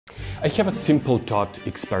I have a simple thought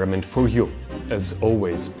experiment for you. As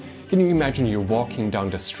always, can you imagine you're walking down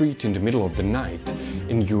the street in the middle of the night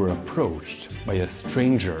and you're approached by a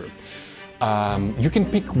stranger? You can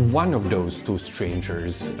pick one of those two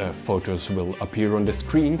strangers. Photos will appear on the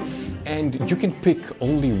screen, and you can pick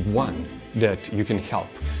only one that you can help.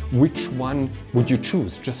 Which one would you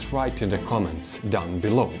choose? Just write in the comments down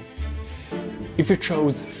below. If you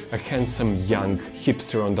chose a handsome young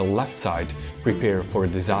hipster on the left side, prepare for a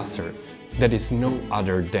disaster. That is no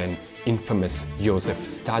other than infamous Joseph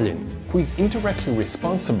Stalin, who is indirectly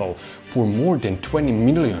responsible for more than 20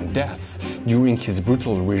 million deaths during his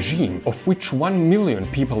brutal regime, of which 1 million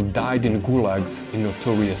people died in gulags in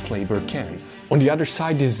notorious labor camps. On the other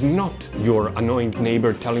side is not your annoying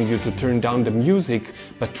neighbor telling you to turn down the music,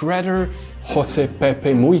 but rather José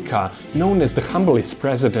Pepe Mujica, known as the humblest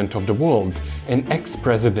president of the world and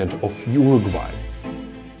ex-president of Uruguay.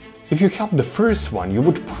 If you help the first one, you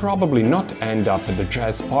would probably not end up at the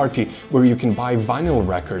jazz party where you can buy vinyl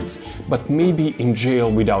records, but maybe in jail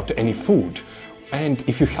without any food. And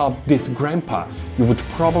if you help this grandpa, you would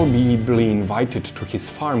probably be invited to his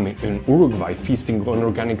farm in Uruguay, feasting on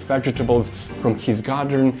organic vegetables from his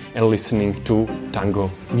garden and listening to tango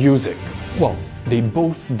music. Well, they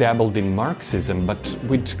both dabbled in Marxism, but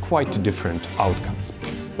with quite different outcomes.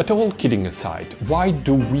 But all kidding aside, why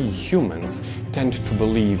do we humans tend to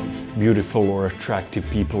believe beautiful or attractive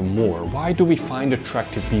people more? Why do we find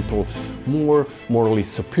attractive people more morally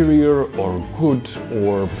superior or good,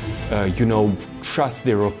 or, trust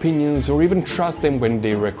their opinions, or even trust them when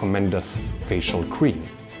they recommend us facial cream?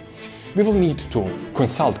 We will need to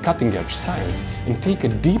consult cutting-edge science and take a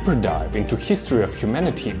deeper dive into history of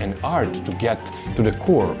humanity and art to get to the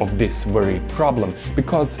core of this very problem,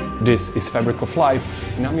 because this is Fabric of Life,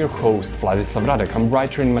 and I'm your host Vladislav Radek. I'm a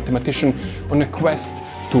writer and mathematician on a quest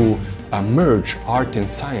to merge art and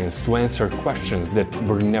science to answer questions that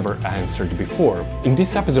were never answered before. In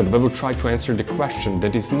this episode, we will try to answer the question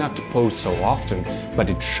that is not posed so often, but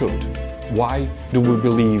it should. Why do we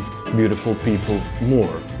believe beautiful people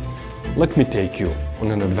more? Let me take you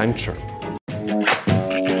on an adventure.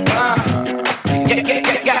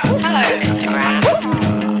 Hello, Instagram.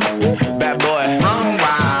 Bad boy.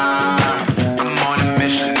 I'm on a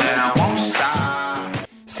mission and I won't stop.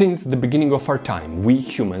 Since the beginning of our time, we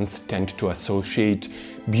humans tend to associate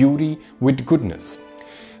beauty with goodness.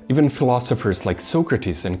 Even philosophers like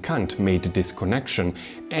Socrates and Kant made this connection,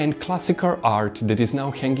 and classical art that is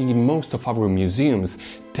now hanging in most of our museums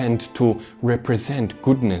tend to represent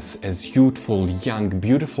goodness as youthful, young,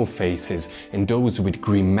 beautiful faces, and those with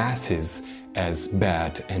grimaces as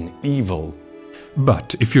bad and evil.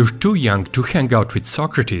 But if you're too young to hang out with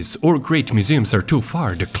Socrates, or great museums are too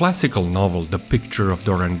far, the classical novel The Picture of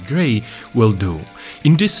Dorian Gray will do.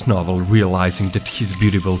 In this novel, realizing that his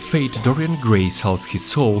beautiful fate, Dorian Gray sells his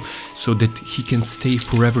soul so that he can stay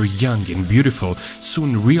forever young and beautiful,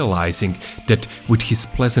 soon realizing that with his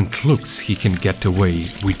pleasant looks he can get away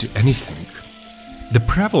with anything. The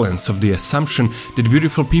prevalence of the assumption that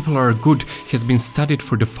beautiful people are good has been studied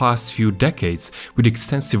for the past few decades, with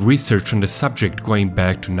extensive research on the subject going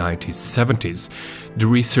back to 1970s. The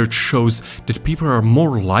research shows that people are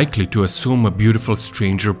more likely to assume a beautiful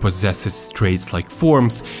stranger possesses traits like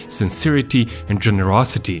warmth, sincerity, and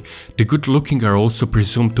generosity. The good-looking are also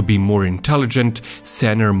presumed to be more intelligent,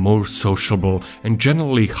 saner, more sociable, and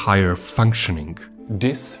generally higher functioning.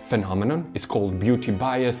 This phenomenon is called beauty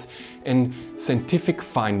bias, and scientific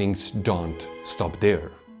findings don't stop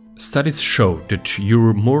there. Studies show that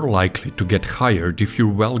you're more likely to get hired if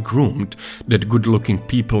you're well-groomed, that good-looking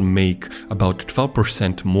people make about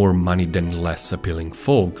 12% more money than less appealing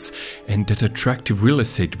folks, and that attractive real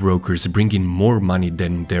estate brokers bring in more money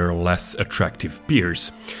than their less attractive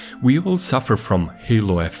peers. We all suffer from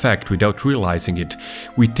halo effect without realizing it.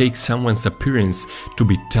 We take someone's appearance to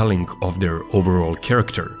be telling of their overall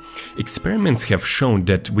character. Experiments have shown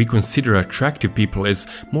that we consider attractive people as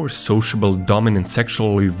more sociable, dominant,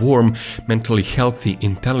 sexually warm, mentally healthy,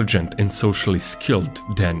 intelligent, and socially skilled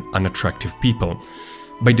than unattractive people.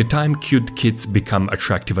 By the time cute kids become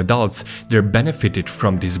attractive adults, they're benefited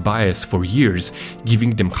from this bias for years,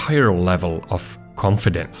 giving them higher level of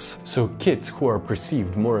confidence. So kids who are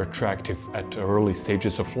perceived more attractive at early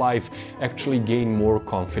stages of life actually gain more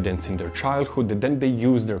confidence in their childhood, and then they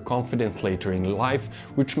use their confidence later in life,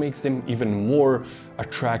 which makes them even more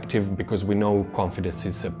attractive, because we know confidence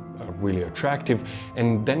is a are really attractive,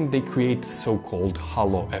 and then they create so-called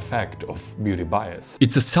halo effect of beauty bias.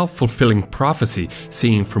 It's a self-fulfilling prophecy,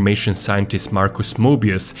 say information scientists Marcus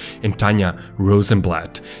Mobius and Tanya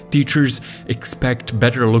Rosenblatt. Teachers expect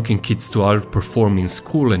better-looking kids to outperform in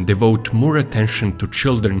school and devote more attention to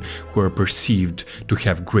children who are perceived to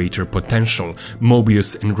have greater potential.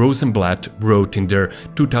 Mobius and Rosenblatt wrote in their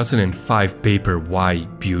 2005 paper Why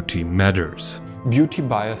Beauty Matters. Beauty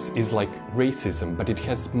bias is like racism, but it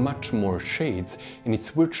has much more shades and it's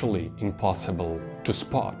virtually impossible to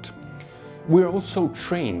spot. We're also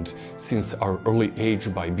trained since our early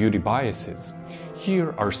age by beauty biases.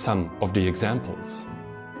 Here are some of the examples.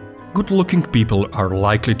 Good-looking people are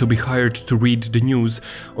likely to be hired to read the news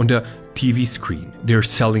on the TV screen. They're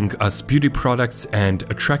selling us beauty products, and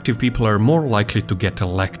attractive people are more likely to get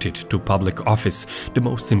elected to public office. The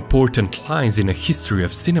most important lines in the history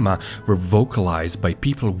of cinema were vocalized by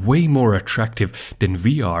people way more attractive than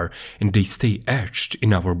we are, and they stay etched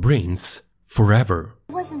in our brains forever.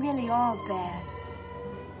 It wasn't really all bad.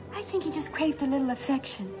 I think he just craved a little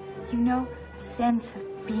affection. You know, a sense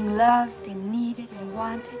of being loved and needed and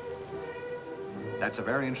wanted. That's a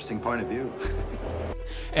very interesting point of view.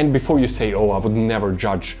 And before you say, oh, I would never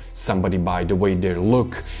judge somebody by the way they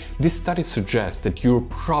look, this study suggests that you're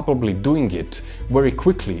probably doing it very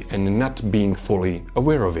quickly and not being fully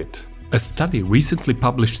aware of it. A study recently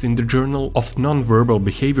published in the Journal of Nonverbal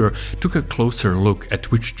Behavior took a closer look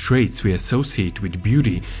at which traits we associate with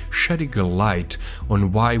beauty, shedding a light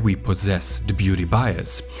on why we possess the beauty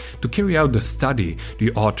bias. To carry out the study,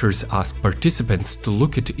 the authors asked participants to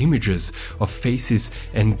look at images of faces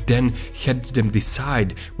and then had them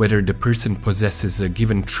decide whether the person possesses a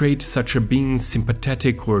given trait, such as being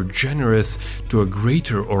sympathetic or generous to a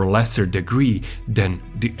greater or lesser degree than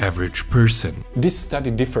the average person. This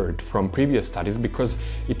study differed from previous studies because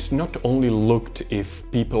it not only looked if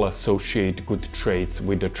people associate good traits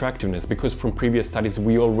with attractiveness, because from previous studies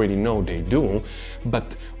we already know they do,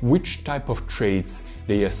 but which type of traits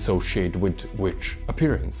they associate with which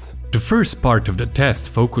appearance. The first part of the test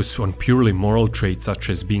focused on purely moral traits such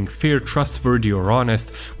as being fair, trustworthy or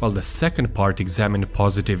honest, while the second part examined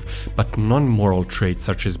positive but non-moral traits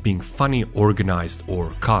such as being funny, organized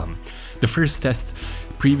or calm. The first test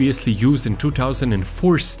previously used in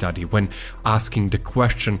 2004 study when asking the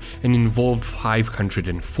question and involved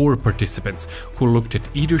 504 participants who looked at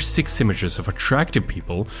either 6 images of attractive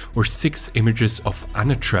people or 6 images of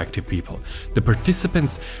unattractive people. The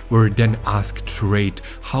participants were then asked to rate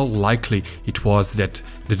how likely it was that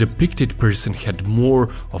the depicted person had more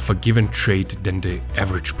of a given trait than the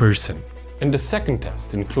average person. And the second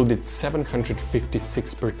test included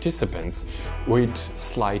 756 participants with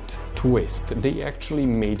slight twist. They actually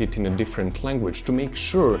made it in a different language to make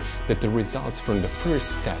sure that the results from the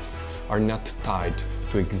first test are not tied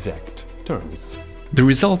to exact terms. The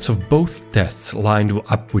results of both tests lined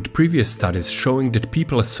up with previous studies showing that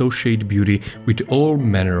people associate beauty with all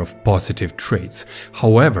manner of positive traits.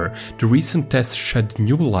 However, the recent tests shed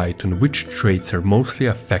new light on which traits are mostly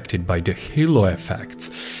affected by the halo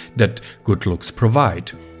effects that good looks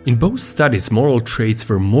provide. In both studies, moral traits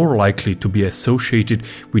were more likely to be associated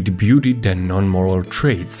with beauty than non-moral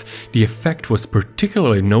traits. The effect was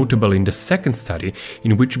particularly notable in the second study,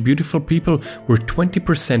 in which beautiful people were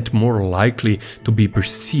 20% more likely to be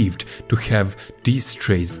perceived to have these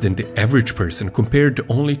traits than the average person, compared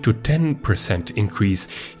only to 10% increase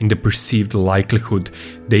in the perceived likelihood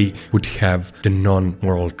they would have the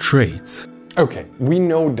non-moral traits. Okay, we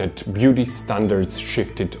know that beauty standards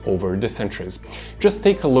shifted over the centuries. Just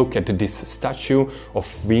take a look at this statue of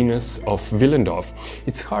Venus of Willendorf.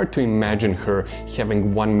 It's hard to imagine her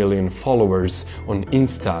having 1 million followers on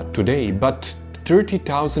Insta today, but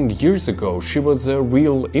 30,000 years ago she was a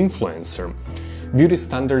real influencer. Beauty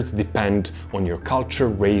standards depend on your culture,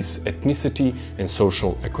 race, ethnicity, and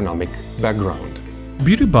social economic background.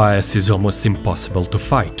 Beauty bias is almost impossible to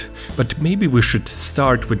fight, but maybe we should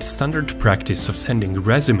start with standard practice of sending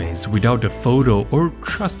resumes without a photo or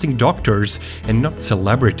trusting doctors and not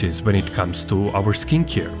celebrities when it comes to our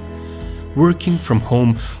skincare. Working from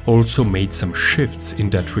home also made some shifts in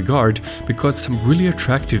that regard, because some really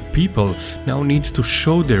attractive people now need to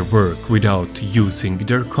show their work without using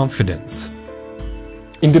their confidence.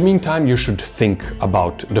 In the meantime, you should think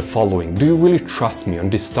about the following. Do you really trust me on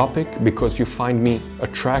this topic because you find me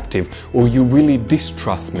attractive, or you really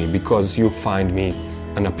distrust me because you find me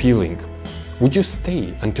unappealing? Would you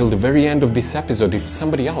stay until the very end of this episode if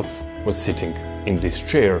somebody else was sitting in this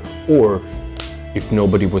chair, or if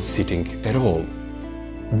nobody was sitting at all?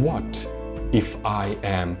 What if I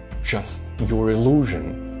am just your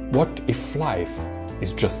illusion? What if life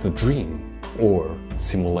is just a dream? or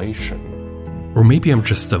simulation? Or maybe I'm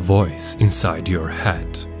just a voice inside your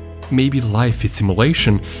head. Maybe life is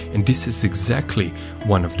simulation, and this is exactly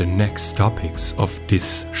one of the next topics of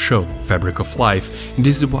this show, Fabric of Life, and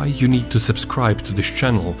this is why you need to subscribe to this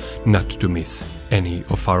channel not to miss any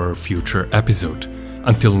of our future episodes.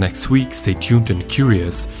 Until next week, stay tuned and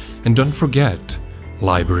curious, and don't forget,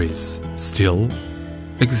 libraries still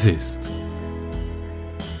exist.